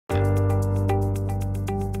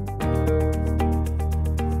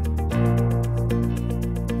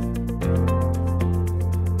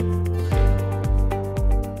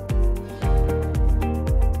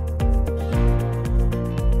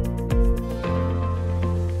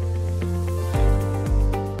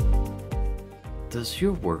Does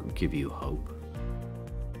your work give you hope?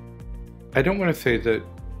 I don't want to say that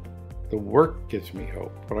the work gives me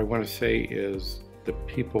hope. What I want to say is the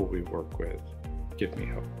people we work with give me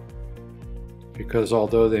hope. Because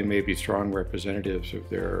although they may be strong representatives of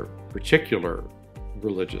their particular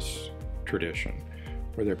religious tradition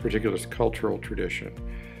or their particular cultural tradition,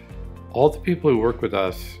 all the people who work with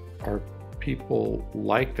us are people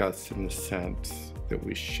like us in the sense that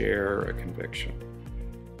we share a conviction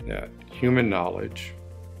that human knowledge,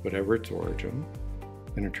 whatever its origin,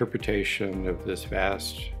 an interpretation of this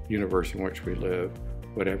vast universe in which we live,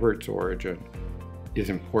 whatever its origin, is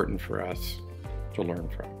important for us to learn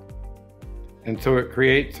from. And so it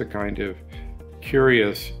creates a kind of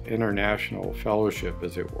curious international fellowship,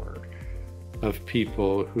 as it were, of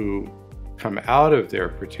people who come out of their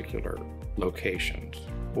particular locations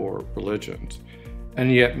or religions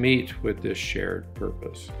and yet meet with this shared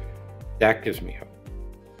purpose. That gives me hope.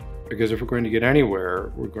 Because if we're going to get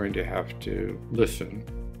anywhere, we're going to have to listen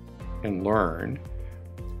and learn,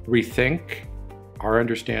 rethink our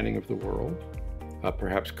understanding of the world,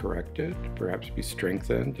 perhaps correct it, perhaps be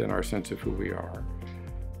strengthened in our sense of who we are.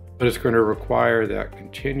 But it's going to require that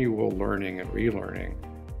continual learning and relearning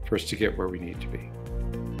for us to get where we need to be.